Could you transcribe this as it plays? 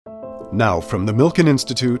Now from the Milken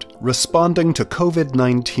Institute, responding to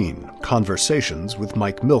COVID-19, conversations with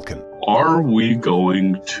Mike Milken. Are we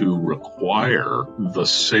going to require the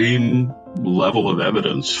same level of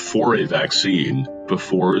evidence for a vaccine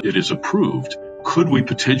before it is approved? Could we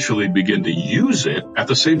potentially begin to use it at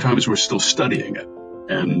the same time as we're still studying it?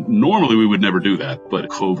 And normally we would never do that, but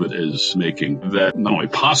COVID is making that not only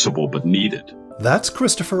possible, but needed. That's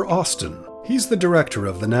Christopher Austin. He's the director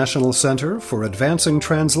of the National Center for Advancing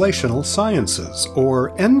Translational Sciences,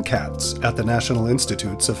 or NCATS, at the National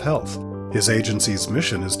Institutes of Health. His agency's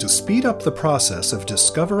mission is to speed up the process of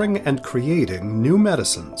discovering and creating new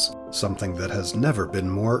medicines, something that has never been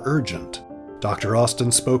more urgent. Dr.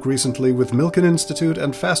 Austin spoke recently with Milken Institute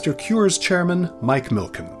and Faster Cures chairman Mike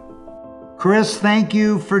Milken. Chris, thank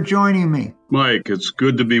you for joining me. Mike, it's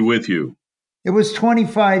good to be with you. It was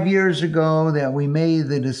 25 years ago that we made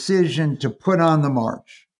the decision to put on the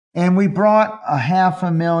march. And we brought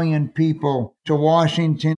 500,000 people to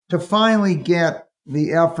Washington to finally get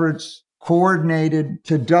the efforts coordinated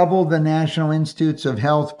to double the National Institutes of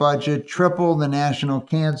Health budget, triple the National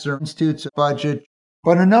Cancer Institute's budget.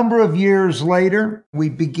 But a number of years later, we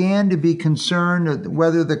began to be concerned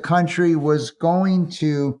whether the country was going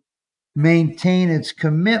to maintain its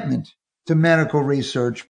commitment to medical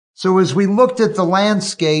research. So as we looked at the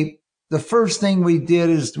landscape, the first thing we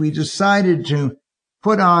did is we decided to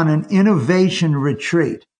put on an innovation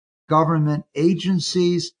retreat. Government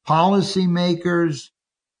agencies, policymakers,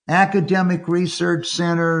 academic research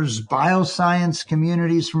centers, bioscience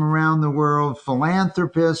communities from around the world,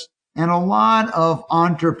 philanthropists, and a lot of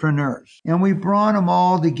entrepreneurs. And we brought them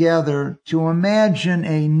all together to imagine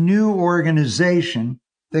a new organization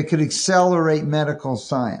that could accelerate medical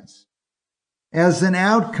science. As an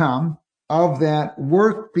outcome of that,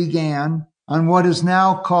 work began on what is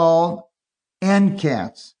now called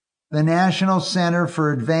NCATS, the National Center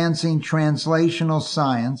for Advancing Translational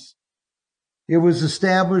Science. It was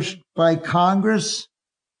established by Congress,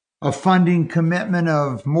 a funding commitment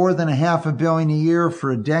of more than $500 million a year for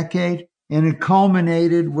a decade, and it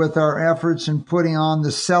culminated with our efforts in putting on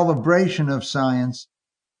the Celebration of Science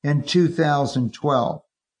in 2012.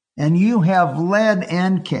 And you have led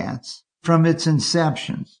NCATS from its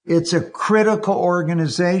inception. It's a critical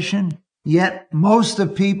organization, yet most of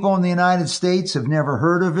the people in the United States have never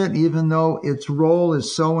heard of it, even though its role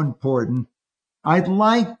is so important. I'd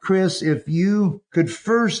like, Chris, if you could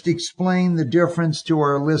first explain the difference to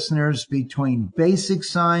our listeners between basic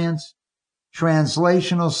science,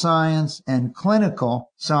 translational science, and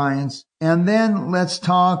clinical science, and then let's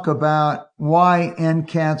talk about why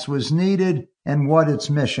NCATS was needed and what its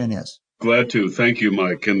mission is. Glad to. Thank you,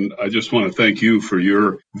 Mike. And I just want to thank you for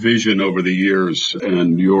your vision over the years,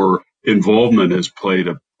 and your involvement has played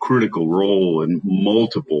a critical role in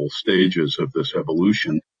multiple stages of this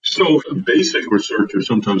evolution. So basic research, or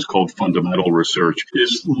sometimes called fundamental research,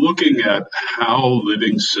 is looking at how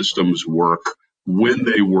living systems work, when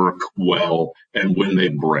they work well, and when they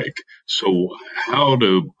break. So how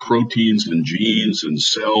do proteins and genes and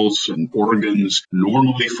cells and organs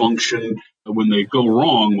normally function? When they go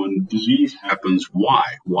wrong, when disease happens, why?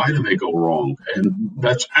 Why do they go wrong? And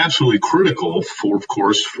that's absolutely critical for, of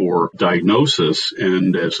course, for diagnosis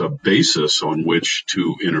and as a basis on which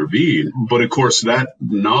to intervene. But of course, that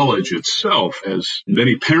knowledge itself, as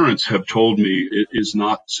many parents have told me, it is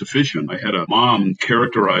not sufficient. I had a mom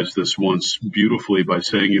characterize this once beautifully by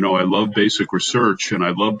saying, I love basic research and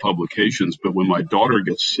I love publications, but when my daughter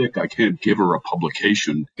gets sick, I can't give her a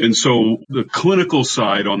publication. And so the clinical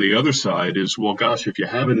side on the other side is, well, gosh, if you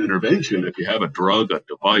have an intervention, if you have a drug, a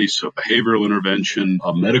device, a behavioral intervention,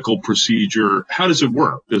 a medical procedure, how does it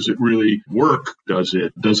work? Does it really work? Does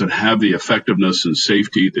it have the effectiveness and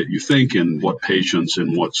safety that you think, in what patients,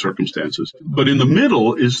 in what circumstances? But in the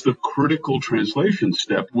middle is the critical translation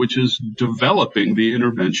step, which is developing the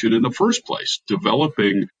intervention in the first place,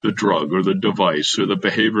 developing the drug or the device or the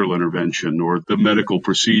behavioral intervention or the medical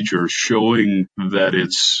procedure, showing that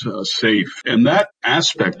it's safe. And that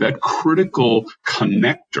aspect, that critical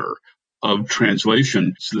connector of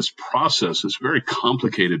translation, it's this process, this very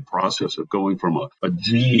complicated process of going from a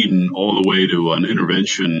gene all the way to an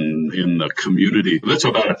intervention in the community. That's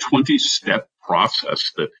about a 20-step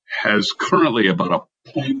process that has currently about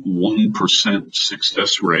a 0.1%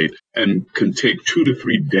 success rate and can take 2 to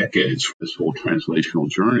 3 decades for this whole translational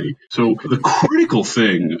journey. So the critical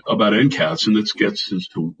thing about NCATS, and this gets as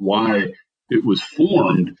to why it was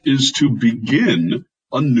formed, is to begin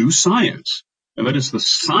a new science, and that is the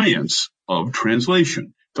science of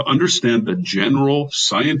translation, to understand the general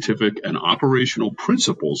scientific and operational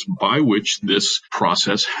principles by which this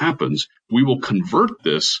process happens. We will convert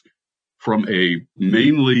this from a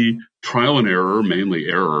mainly trial and error, mainly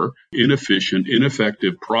error, inefficient,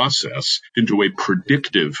 ineffective process into a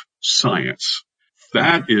predictive science.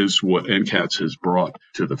 That is what NCATS has brought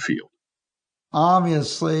to the field.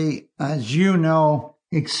 Obviously, as you know,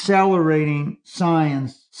 accelerating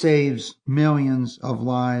science saves millions of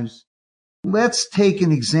lives. Let's take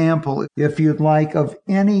an example, if you'd like, of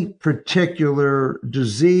any particular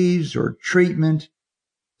disease or treatment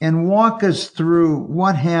and walk us through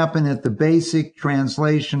what happened at the basic,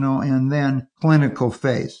 translational, and then clinical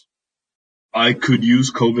phase. I could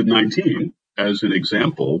use COVID-19 as an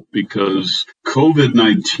example because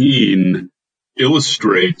COVID-19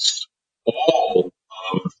 illustrates all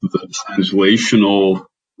of the translational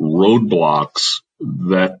roadblocks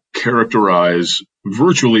that characterize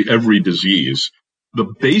virtually every disease.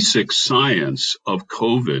 The basic science of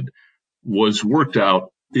COVID was worked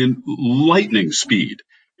out in lightning speed.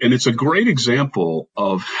 And it's a great example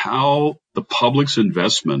of how the public's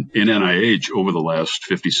investment in NIH over the last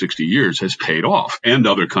 50, 60 years has paid off, and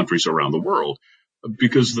other countries around the world.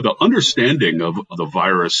 Because the understanding of the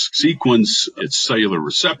virus sequence, its cellular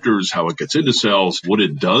receptors, how it gets into cells, what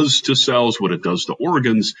it does to cells, what it does to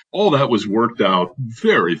organs, all that was worked out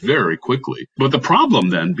very, very quickly. But the problem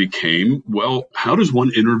then became, well, how does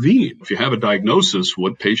one intervene? If you have a diagnosis,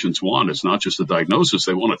 what patients want is not just a diagnosis,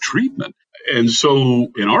 they want a treatment. And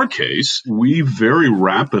so in our case, we very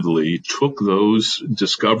rapidly took those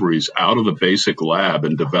discoveries out of the basic lab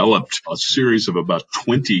and developed a series of about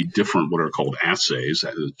 20 different what are called assays.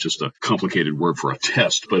 Just a complicated word for a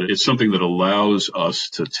test, but it's something that allows us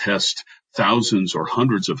to test thousands or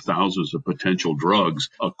hundreds of thousands of potential drugs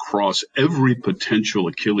across every potential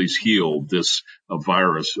Achilles heel this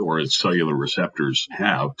virus or its cellular receptors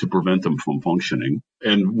have to prevent them from functioning.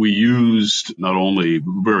 And we used not only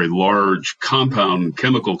very large compound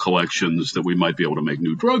chemical collections that we might be able to make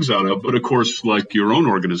new drugs out of, but of course, like your own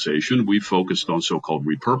organization, we focused on so-called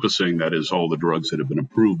repurposing, that is all the drugs that have been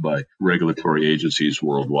approved by regulatory agencies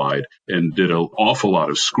worldwide, and did an awful lot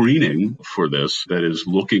of screening for this, that is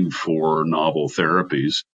looking for novel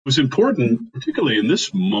therapies. It was important, particularly in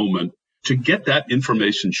this moment, to get that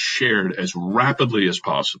information shared as rapidly as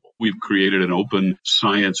possible. We've created an open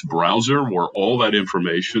science browser where all that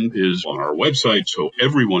information is on our website, so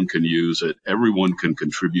everyone can use it, everyone can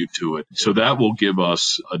contribute to it. So that will give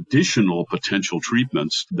us additional potential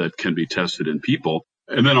treatments that can be tested in people.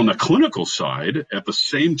 And then on the clinical side, at the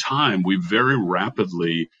same time, we very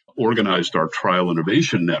rapidly organized our trial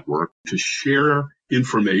innovation network to share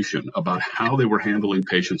information about how they were handling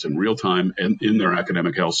patients in real time and in their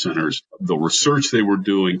academic health centers, the research they were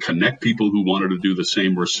doing, connect people who wanted to do the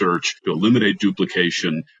same research to eliminate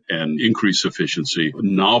duplication and increase efficiency,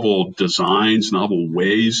 novel designs, novel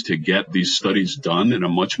ways to get these studies done in a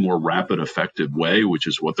much more rapid, effective way, which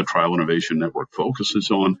is what the Trial Innovation Network focuses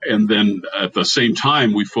on. And then at the same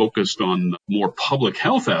time, we focused on more public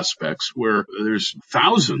health aspects where there's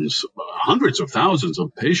thousands, hundreds of thousands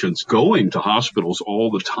of patients going to hospitals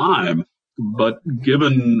all the time. But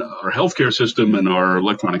given our healthcare system and our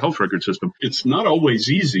electronic health record system, it's not always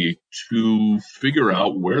easy to figure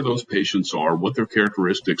out where those patients are, what their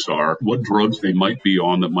characteristics are, what drugs they might be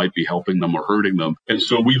on that might be helping them or hurting them. And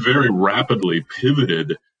so we very rapidly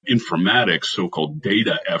pivoted informatics, so-called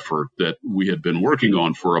data effort that we had been working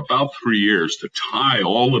on for about 3 years to tie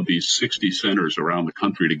all of these 60 centers around the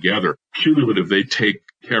country together. Cumulative, they take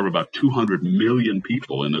care of about 200 million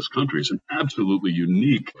people in this country. It's an absolutely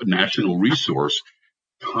unique national resource.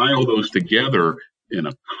 Tie all those together in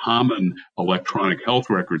a common electronic health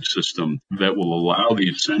record system that will allow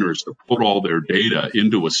these centers to put all their data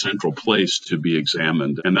into a central place to be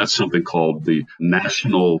examined. And that's something called the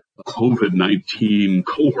National COVID-19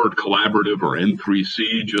 Cohort Collaborative, or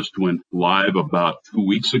N3C, just went live about 2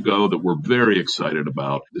 weeks ago, that we're very excited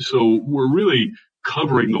about. So we're really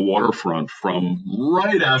covering the waterfront from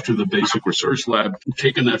right after the basic research lab,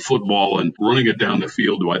 taking that football and running it down the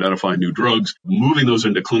field to identify new drugs, moving those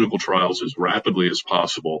into clinical trials as rapidly as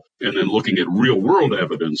possible, and then looking at real-world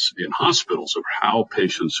evidence in hospitals of how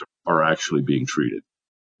patients are actually being treated.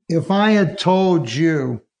 If I had told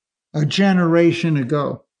you a generation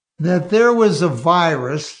ago that there was a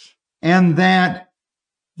virus and that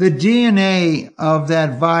the DNA of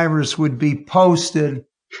that virus would be posted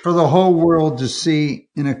for the whole world to see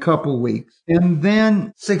in a couple weeks, and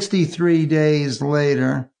then 63 days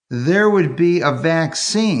later, there would be a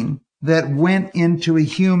vaccine that went into a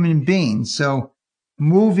human being. So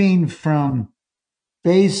moving from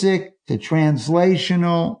basic to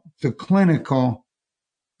translational to clinical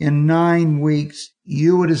in 9 weeks,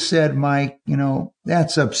 you would have said, Mike,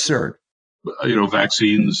 that's absurd.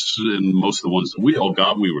 vaccines, and most of the ones that we all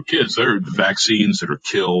got when we were kids, they're vaccines that are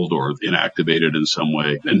killed or inactivated in some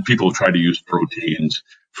way. And people try to use proteins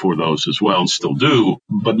for those as well and still do.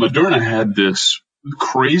 But Moderna had this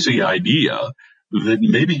crazy idea that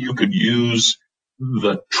maybe you could use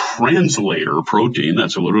the translator protein,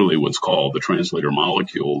 that's literally what's called the translator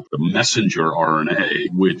molecule, the messenger RNA,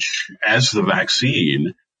 which as the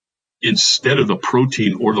vaccine instead of the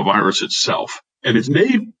protein or the virus itself. And it's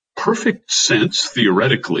made perfect sense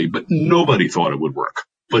theoretically, but nobody thought it would work.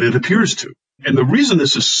 But it appears to. And the reason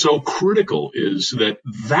this is so critical is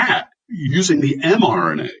that using the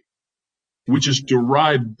mRNA, which is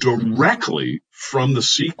derived directly from the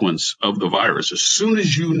sequence of the virus. As soon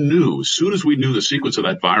as we knew the sequence of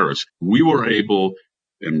that virus, we were able,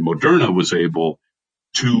 and Moderna was able,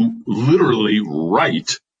 to literally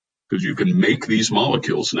write, because you can make these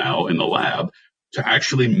molecules now in the lab, to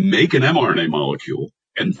actually make an mRNA molecule,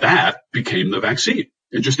 and that became the vaccine.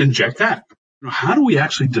 And just inject that. How do we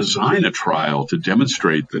actually design a trial to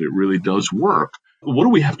demonstrate that it really does work? What do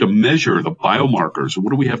we have to measure, the biomarkers?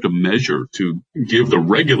 What do we have to measure to give the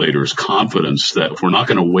regulators confidence that if we're not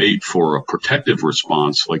going to wait for a protective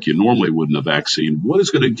response like you normally would in a vaccine, what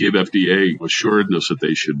is going to give FDA assuredness that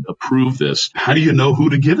they should approve this? How do you know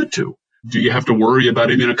who to give it to? Do you have to worry about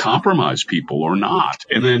immunocompromised people or not?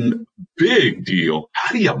 And then big deal,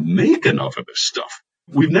 how do you make enough of this stuff?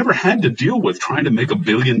 We've never had to deal with trying to make 1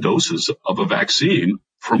 billion doses of a vaccine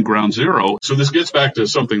from ground zero. So this gets back to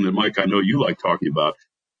something that, Mike, I know you like talking about,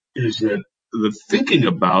 is that the thinking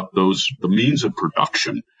about the means of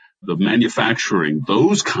production, the manufacturing,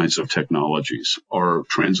 those kinds of technologies are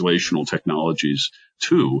translational technologies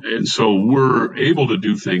too. And so we're able to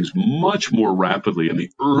do things much more rapidly in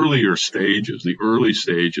the early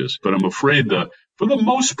stages. But I'm afraid that for the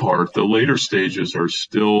most part, the later stages are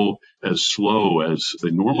still as slow as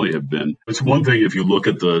they normally have been. It's one thing if you look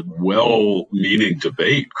at the well-meaning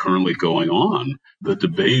debate currently going on, the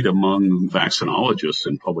debate among vaccinologists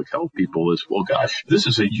and public health people is, well, gosh, this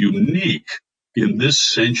is a unique, in this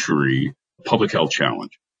century, public health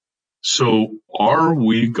challenge. So are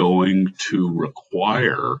we going to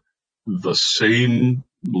require the same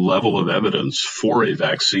level of evidence for a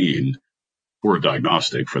vaccine, or a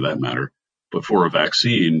diagnostic for that matter, but for a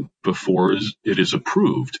vaccine before it is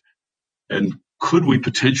approved? And could we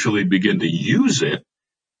potentially begin to use it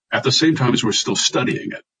at the same time as we're still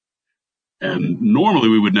studying it? And normally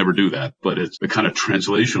we would never do that, but it's the kind of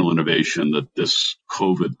translational innovation that this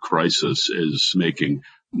COVID crisis is making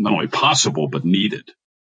not only possible, but needed.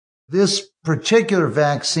 This particular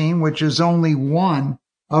vaccine, which is only one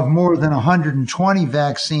of more than 120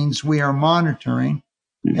 vaccines we are monitoring,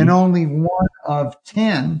 and only one of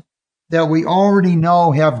 10 that we already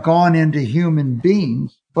know have gone into human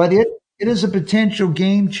beings, but it is a potential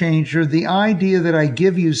game changer. The idea that I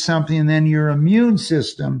give you something and then your immune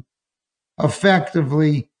system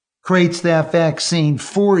effectively creates that vaccine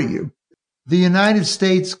for you. The United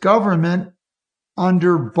States government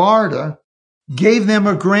under BARDA gave them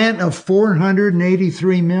a grant of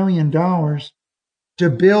 $483 million to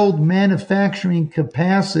build manufacturing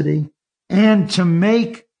capacity and to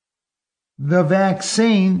make the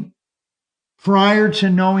vaccine prior to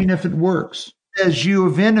knowing if it works. As you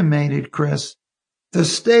have intimated, Chris, the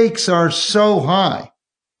stakes are so high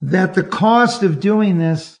that the cost of doing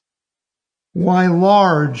this, while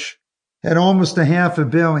large at almost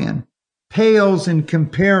 $500 million, pales in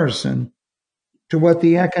comparison to what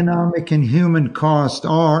the economic and human costs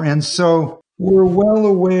are. And so we're well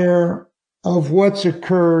aware of what's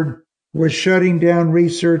occurred with shutting down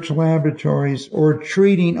research laboratories or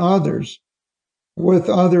treating others with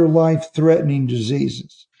other life-threatening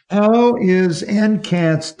diseases. How is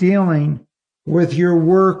NCATS dealing with your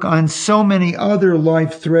work on so many other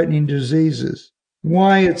life-threatening diseases?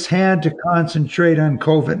 Why it's had to concentrate on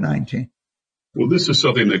COVID-19? Well, this is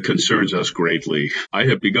something that concerns us greatly. I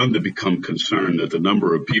have begun to become concerned that the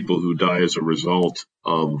number of people who die as a result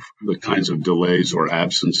of the kinds of delays or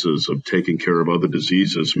absences of taking care of other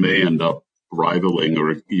diseases may end up rivaling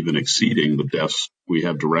or even exceeding the deaths we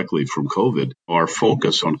have directly from COVID. Our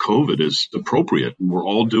focus on COVID is appropriate. We're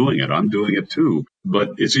all doing it. I'm doing it too.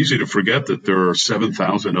 But it's easy to forget that there are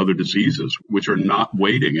 7,000 other diseases which are not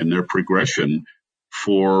waiting in their progression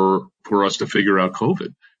for us to figure out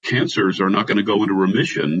COVID. Cancers are not going to go into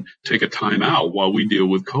remission, take a time out while we deal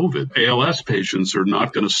with COVID. ALS patients are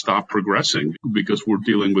not going to stop progressing because we're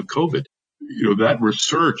dealing with COVID. That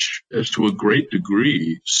research has to a great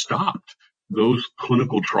degree stopped. Those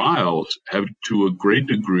clinical trials have to a great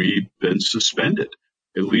degree been suspended,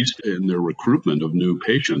 at least in their recruitment of new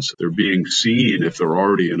patients. They're being seen, if they're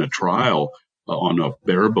already in a trial, on a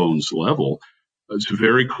bare bones level, it's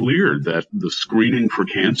very clear that the screening for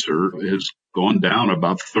cancer has gone down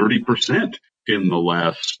about 30% in the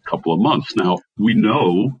last couple of months. Now, we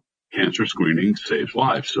know cancer screening saves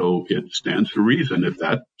lives, so it stands to reason if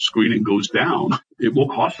that screening goes down, it will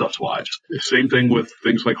cost us lives. The same thing with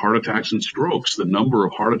things like heart attacks and strokes. The number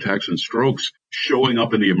of heart attacks and strokes showing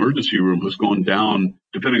up in the emergency room has gone down,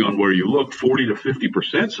 depending on where you look, 40 to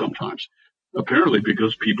 50% sometimes. Apparently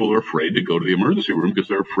because people are afraid to go to the emergency room because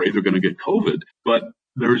they're afraid they're going to get COVID. But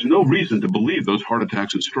there's no reason to believe those heart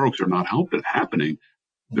attacks and strokes are not happening.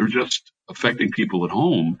 They're just affecting people at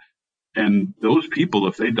home. And those people,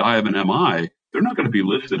 if they die of an MI, they're not going to be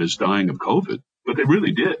listed as dying of COVID, but they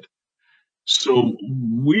really did. So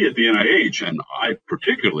we at the NIH, and I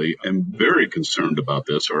particularly am very concerned about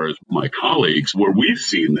this, or as my colleagues, where we've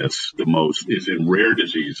seen this the most is in rare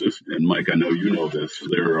diseases. And Mike, I know you know this.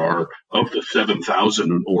 There are, of the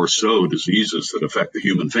 7,000 or so diseases that affect the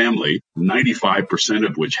human family, 95%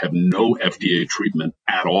 of which have no FDA treatment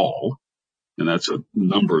at all. And that's a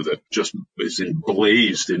number that just is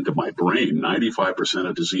emblazed into my brain. 95%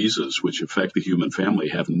 of diseases which affect the human family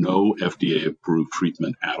have no FDA-approved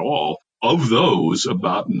treatment at all. Of those,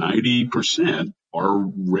 about 90% are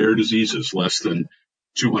rare diseases, less than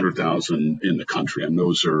 200,000 in the country. And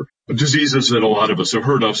those are diseases that a lot of us have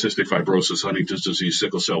heard of: cystic fibrosis, Huntington's disease,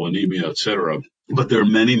 sickle cell anemia, et cetera. But there are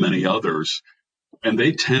many, many others. And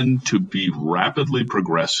they tend to be rapidly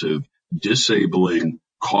progressive, disabling,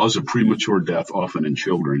 cause of premature death, often in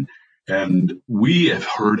children. And we have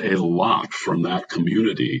heard a lot from that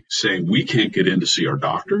community saying we can't get in to see our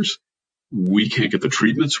doctors. We can't get the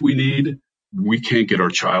treatments we need. We can't get our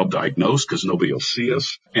child diagnosed because nobody will see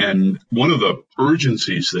us. And one of the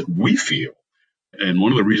urgencies that we feel, and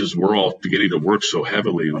one of the reasons we're all beginning to work so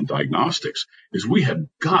heavily on diagnostics, is we have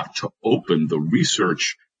got to open the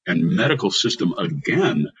research and medical system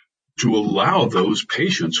again to allow those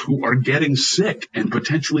patients who are getting sick and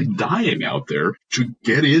potentially dying out there to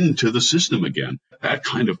get into the system again. That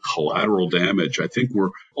kind of collateral damage, I think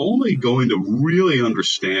we're only going to really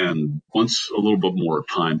understand once a little bit more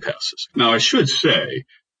time passes. Now, I should say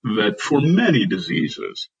that for many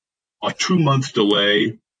diseases, a 2-month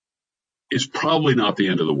delay is probably not the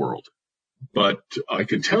end of the world. But I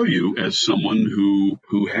can tell you, as someone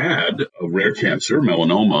who had a rare cancer,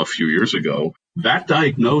 melanoma, a few years ago, that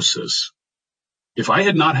diagnosis, if I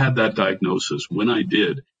had not had that diagnosis when I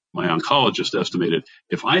did, my oncologist estimated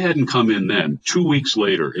if I hadn't come in then, 2 weeks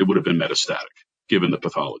later, it would have been metastatic, given the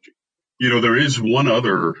pathology. You know, there is one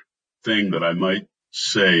other thing that I might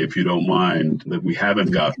say, if you don't mind, that we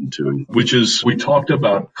haven't gotten to, which is we talked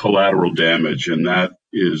about collateral damage, and that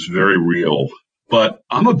is very real. But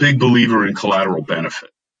I'm a big believer in collateral benefit.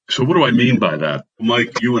 So what do I mean by that?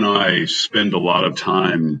 Mike, you and I spend a lot of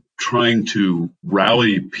time trying to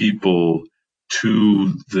rally people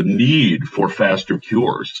to the need for faster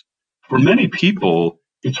cures. For many people,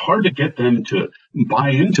 it's hard to get them to buy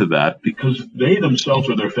into that because they themselves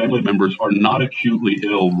or their family members are not acutely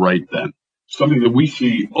ill right then. Something that we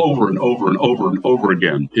see over and over and over and over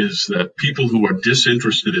again is that people who are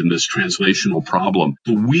disinterested in this translational problem,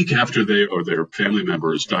 the week after they or their family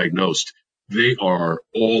member is diagnosed, they are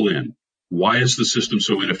all in. Why is the system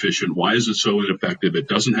so inefficient? Why is it so ineffective? It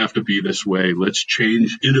doesn't have to be this way. Let's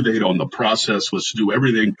change, innovate on the process. Let's do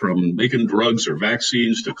everything from making drugs or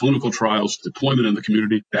vaccines to clinical trials, deployment in the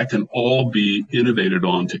community. That can all be innovated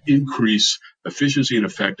on to increase efficiency and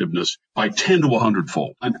effectiveness by 10 to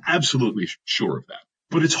 100-fold. I'm absolutely sure of that.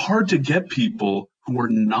 But it's hard to get people who are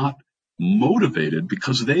not motivated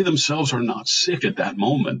because they themselves are not sick at that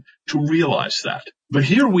moment to realize that. But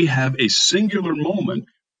here we have a singular moment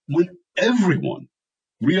when everyone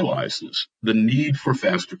realizes the need for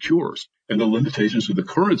faster cures and the limitations of the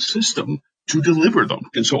current system to deliver them.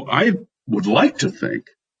 And so I would like to think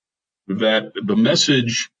that the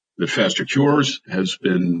message that Faster Cures has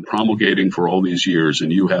been promulgating for all these years,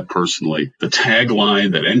 and you have personally, the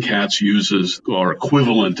tagline that NCATS uses are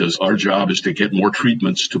equivalent as our job is to get more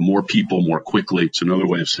treatments to more people more quickly. It's another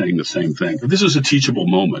way of saying the same thing. This is a teachable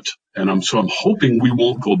moment, and I'm hoping we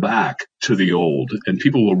won't go back to the old, and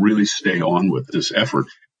people will really stay on with this effort.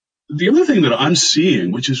 The other thing that I'm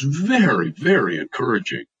seeing, which is very, very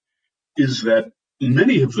encouraging, is that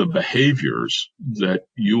many of the behaviors that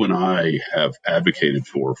you and I have advocated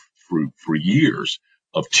for years,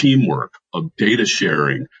 of teamwork, of data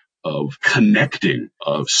sharing, of connecting,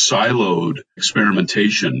 of siloed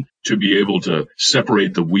experimentation to be able to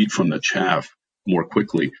separate the wheat from the chaff more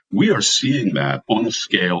quickly, we are seeing that on a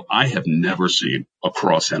scale I have never seen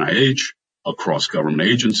across NIH, across government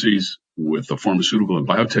agencies, with the pharmaceutical and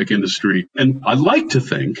biotech industry. And I like to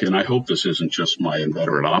think, and I hope this isn't just my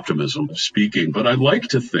inveterate optimism of speaking, but I like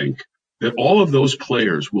to think that all of those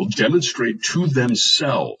players will demonstrate to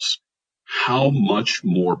themselves how much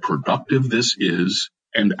more productive this is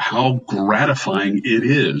and how gratifying it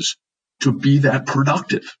is to be that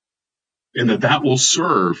productive. And that will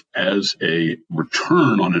serve as a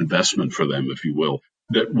return on investment for them, if you will,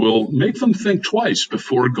 that will make them think twice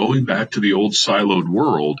before going back to the old siloed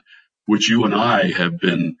world, which you and I have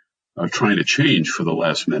been trying to change for the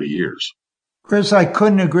last many years. Chris, I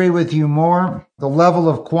couldn't agree with you more. The level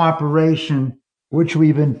of cooperation, which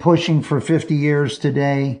we've been pushing for 50 years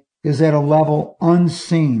today, is at a level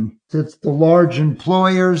unseen. It's the large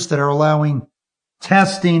employers that are allowing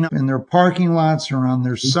testing in their parking lots or on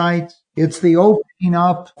their sites. It's the opening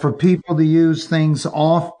up for people to use things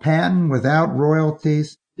off patent without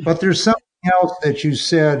royalties. But there's something else that you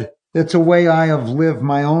said that's a way I have lived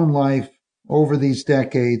my own life over these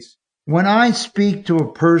decades. When I speak to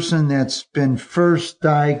a person that's been first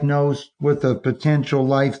diagnosed with a potential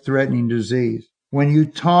life-threatening disease, when you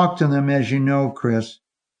talk to them, as you know, Chris,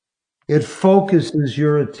 it focuses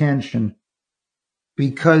your attention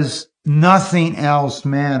because nothing else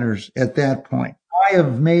matters at that point. I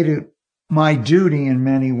have made it my duty in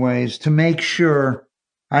many ways to make sure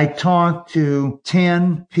I talk to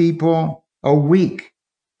 10 people a week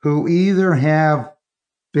who either have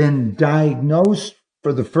been diagnosed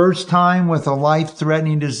for the first time with a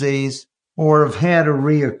life-threatening disease or have had a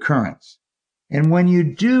reoccurrence. And when you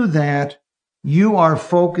do that, you are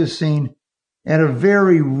focusing at a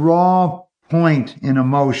very raw point in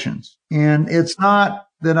emotions. And it's not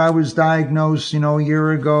that I was diagnosed, a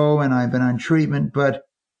year ago and I've been on treatment, but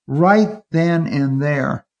right then and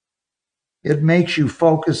there, it makes you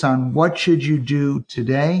focus on what should you do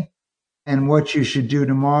today and what you should do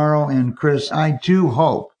tomorrow. And Chris, I do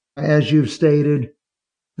hope, as you've stated,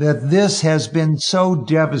 that this has been so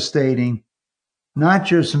devastating, not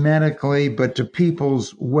just medically, but to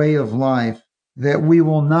people's way of life, that we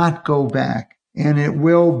will not go back. And it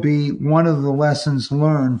will be one of the lessons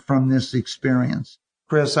learned from this experience.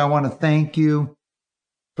 Chris, I want to thank you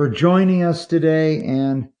for joining us today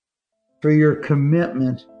and for your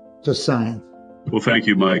commitment to science. Well, thank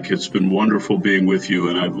you, Mike. It's been wonderful being with you,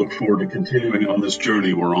 and I look forward to continuing on this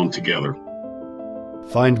journey we're on together.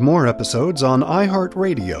 Find more episodes on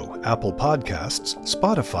iHeartRadio, Apple Podcasts,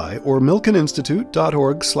 Spotify, or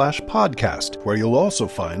milkeninstitute.org/podcast, where you'll also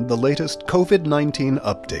find the latest COVID-19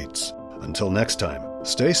 updates. Until next time,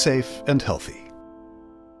 stay safe and healthy.